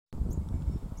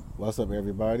What's up,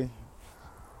 everybody?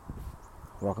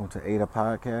 Welcome to Ada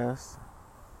Podcast.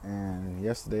 And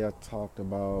yesterday I talked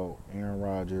about Aaron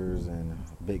Rodgers and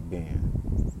Big Ben.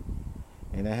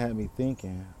 And that had me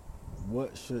thinking,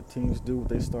 what should teams do with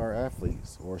their star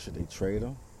athletes? Or should they trade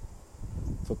them?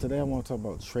 So today I want to talk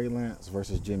about Trey Lance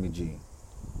versus Jimmy G.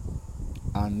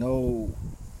 I know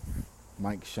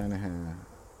Mike Shanahan,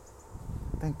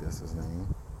 I think that's his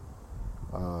name,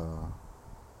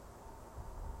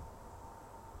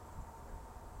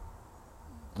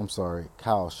 I'm sorry,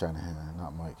 Kyle Shanahan,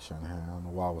 not Mike Shanahan. I don't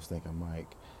know why I was thinking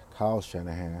Mike. Kyle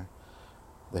Shanahan,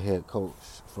 the head coach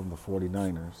from the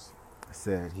 49ers,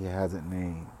 said he hasn't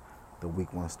named the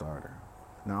week one starter.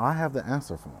 Now, I have the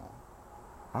answer for him.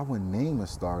 I would name a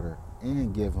starter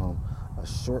and give him a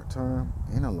short-term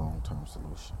and a long-term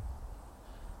solution.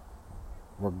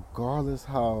 Regardless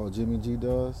how Jimmy G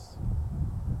does,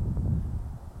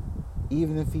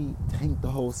 even if he tanked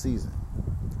the whole season,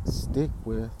 stick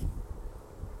with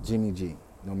Jimmy G,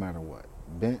 no matter what.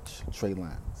 Bench Trey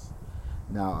Lance.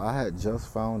 Now, I had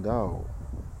just found out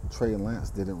Trey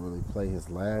Lance didn't really play his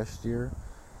last year,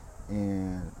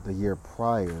 and the year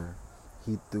prior,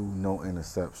 he threw no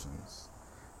interceptions.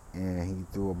 And he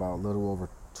threw about a little over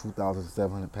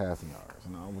 2,700 passing yards.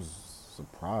 And I was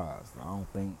surprised.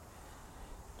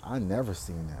 I never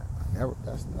seen that.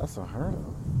 That's unheard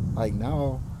of. Like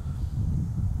now,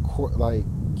 like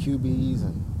QBs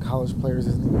and college players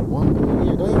isn't even one good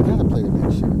year. They ain't gotta play the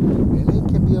next year, and they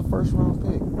can be a first round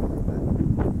pick.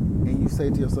 And you say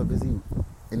to yourself, is he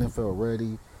NFL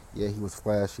ready? Yeah, he was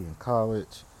flashy in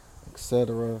college,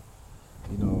 etc.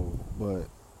 But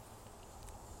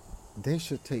they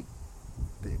should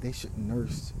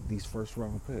nurse these first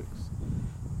round picks.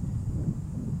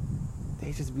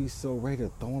 They just be so ready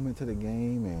to throw him into the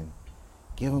game and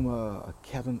give him a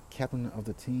captain of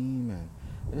the team, and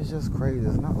it's just crazy.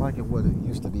 It's not like what it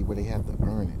used to be where they have to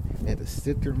earn it. They had to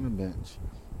sit there on the bench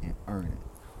and earn it,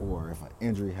 or if an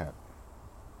injury happened.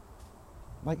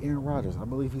 Like Aaron Rodgers, I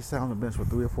believe he sat on the bench for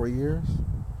 3 or 4 years,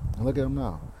 and look at him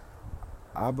now.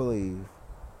 I believe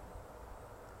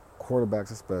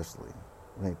quarterbacks especially,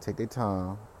 when they take their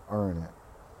time, earn it,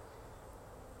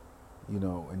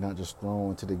 and not just thrown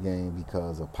into the game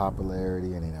because of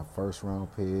popularity and they have first round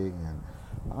pick. And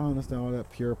I understand all that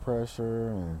peer pressure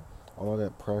and all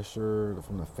that pressure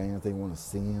from the fans. They want to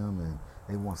see him and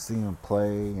they want to see him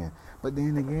play. But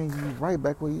then again, you right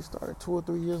back where you started 2 or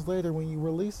 3 years later when you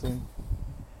release him.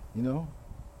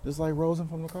 Just like Rosen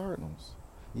from the Cardinals.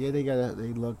 Yeah, they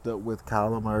lucked up with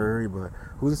Kyler Murray, but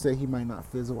who's to say he might not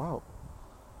fizzle out?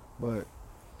 But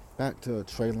back to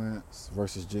Trey Lance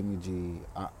versus Jimmy G,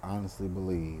 I honestly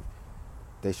believe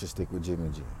they should stick with Jimmy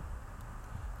G.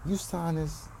 You sign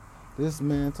this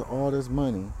man to all this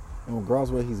money, and regardless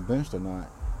of whether he's benched or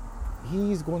not,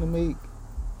 he's going to make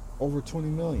over $20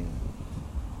 million.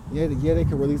 Yeah, they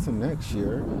could release him next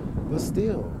year, but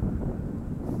still,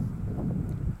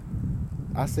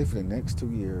 I say for the next 2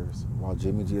 years, while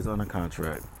Jimmy G is under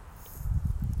contract,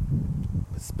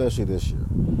 especially this year,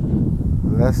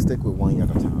 let's stick with 1 year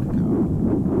at a time,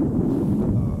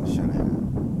 Kyle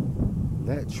Shanahan.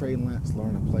 Let Trey Lance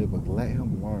learn the playbook. Let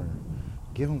him learn.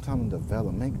 Give him time to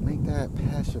develop. Make that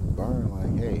passion burn.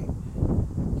 Like, hey,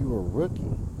 you a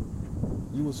rookie.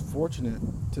 You was fortunate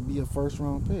to be a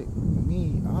first-round pick.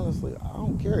 Me, honestly, I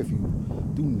don't care if you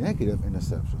do negative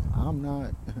interceptions. I'm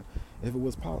not. If it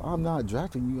was possible, I'm not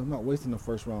drafting you. I'm not wasting a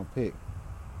first-round pick.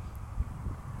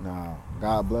 Now,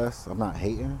 God bless. I'm not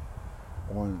hating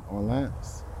on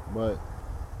Lance, but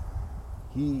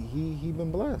he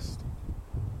been blessed.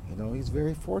 He's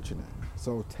very fortunate.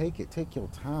 So take your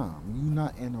time. You're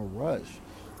not in a rush.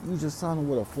 You just signed him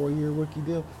with a 4-year rookie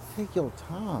deal. Take your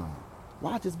time.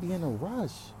 Why just be in a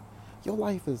rush? Your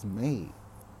life is made.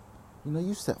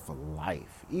 You set for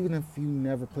life. Even if you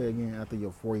never play again after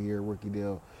your 4-year rookie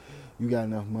deal, you got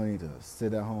enough money to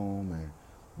sit at home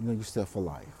and you set for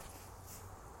life.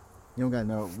 You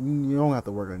don't have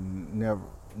to work never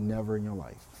in your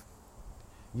life.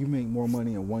 You make more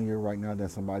money in 1 year right now than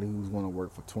somebody who's going to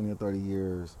work for 20 or 30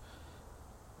 years,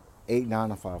 8, 9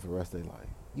 to 5 for the rest of their life.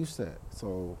 You set.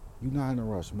 So you're not in a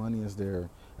rush. Money is there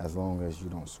as long as you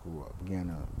don't screw up. Get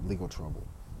in legal trouble.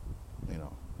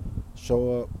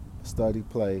 Show up, study,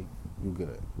 play, you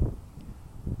good.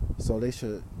 So they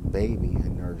should baby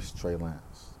and nurse Trey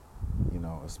Lance.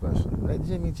 Especially. Let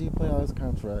Jimmy G play out his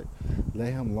contract.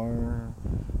 Let him learn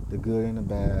the good and the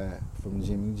bad from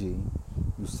Jimmy G.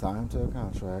 You sign him to a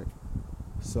contract.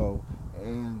 So,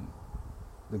 and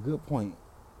the good point,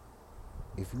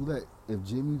 if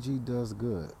Jimmy G does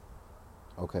good,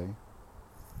 okay,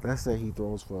 let's say he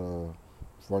throws for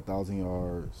 4,000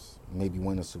 yards, maybe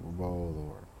win a Super Bowl,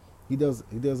 or He does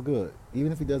good,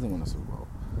 even if he doesn't win a Super Bowl.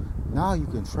 Now you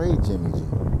can trade Jimmy G.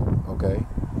 Okay,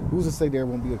 who's to say there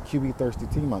won't be a QB thirsty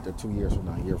team out there 2 years from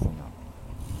now, a year from now?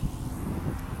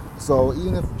 So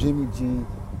even if Jimmy G,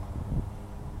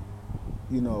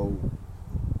 you know,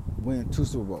 win 2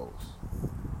 Super Bowls,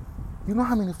 you know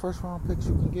how many first round picks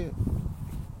you can get?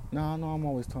 Now I know I'm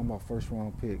always talking about first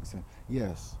round picks, and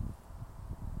yes,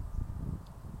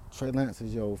 Trey Lance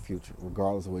is your future,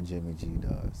 regardless of what Jimmy G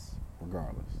does.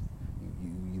 Regardless,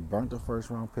 you burnt the first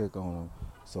round pick on him,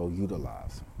 so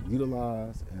utilize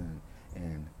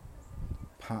and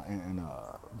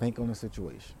bank on the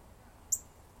situation.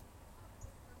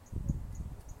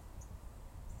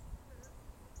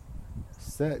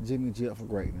 Set Jimmy G up for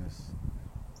greatness.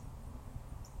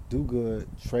 Do good.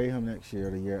 Trade him next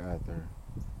year, the year after,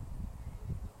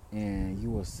 and you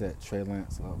will set Trey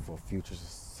Lance up for future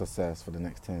success for the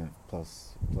next 10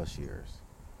 plus years.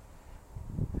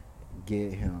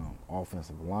 Get him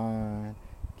offensive line,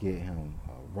 get him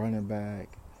a running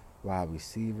back, wide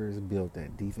receivers, build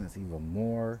that defense even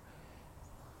more.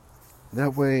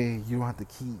 That way you don't have to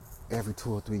keep every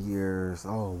 2 or 3 years,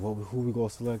 who we gonna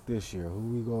select this year? Who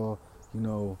we gonna,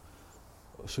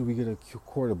 should we get a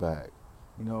quarterback?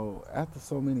 After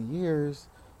so many years,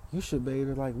 you should be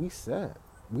able to, we said,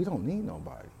 we don't need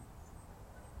nobody.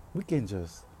 We can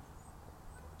just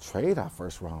trade our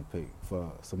first round pick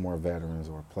for some more veterans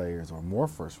or players or more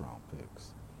first round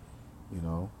picks.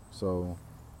 So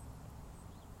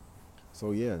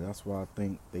yeah, that's what I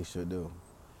think they should do.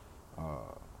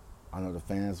 I know the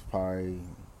fans probably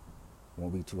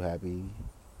won't be too happy,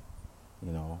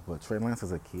 but Trey Lance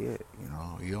is a kid,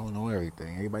 you don't know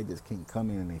everything. Everybody just can't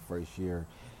come in their first year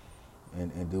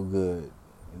and do good,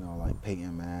 like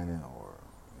Peyton Manning or,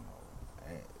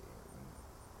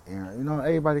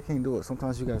 everybody can't do it.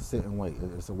 Sometimes you got to sit and wait.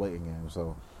 It's a waiting game.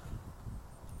 So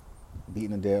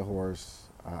beating a dead horse,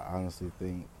 I honestly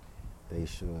think they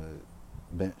should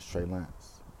bench Trey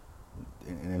Lance.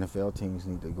 And NFL teams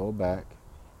need to go back,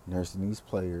 nursing these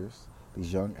players,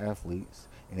 these young athletes,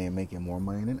 and they're making more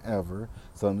money than ever.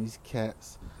 Some of these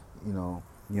cats,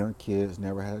 young kids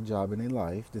never had a job in their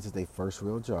life. This is their first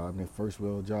real job. And their first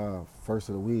real job, first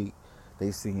of the week,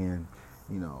 they seeing,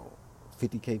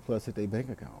 $50K plus hit their bank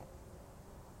account.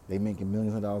 They making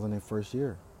millions of dollars in their first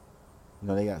year.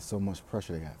 They got so much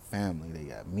pressure. They got family. They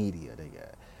got media. They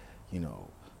got,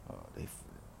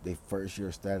 they first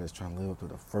year status, trying to live up to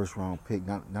the first round pick,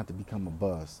 not to become a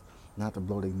bust, not to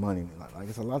blow their money.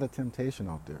 It's a lot of temptation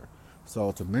out there.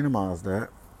 So to minimize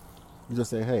that, you just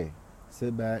say, hey,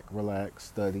 sit back, relax,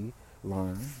 study,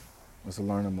 learn. It's a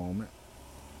learning moment.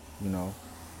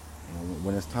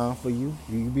 When it's time for you,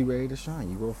 you be ready to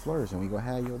shine. You go flourish, and we gonna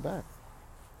have your back.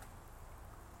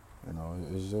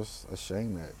 It's just a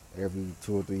shame that every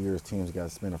 2 or 3 years teams got to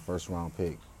spend a first round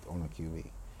pick on a QB.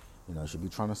 Should be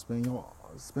trying to spend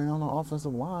on the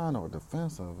offensive line or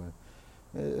defensive.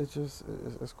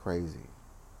 It's crazy.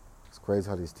 It's crazy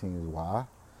how these teams. Why?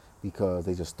 Because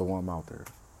they just throw them out there.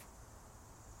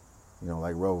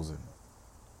 Like Rosen.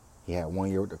 He had 1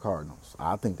 year with the Cardinals.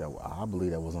 I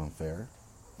believe that was unfair.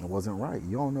 It wasn't right.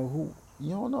 You don't know who.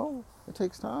 You don't know. It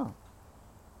takes time.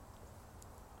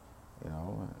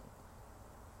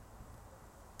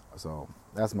 So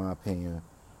that's my opinion.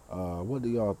 What do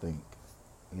y'all think?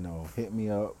 Hit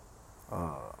me up.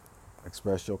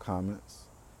 Express your comments.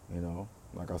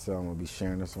 Like I said, I'm gonna be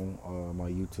sharing this on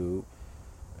my YouTube,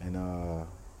 and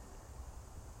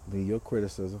leave your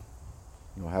criticism.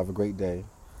 Have a great day.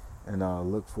 And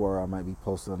look for, I might be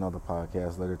posting another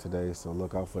podcast later today, so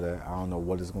look out for that. I don't know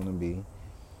what it's going to be.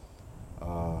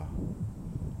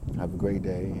 Have a great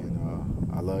day, and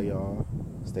I love y'all.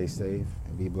 Stay safe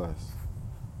and be blessed.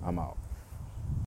 I'm out.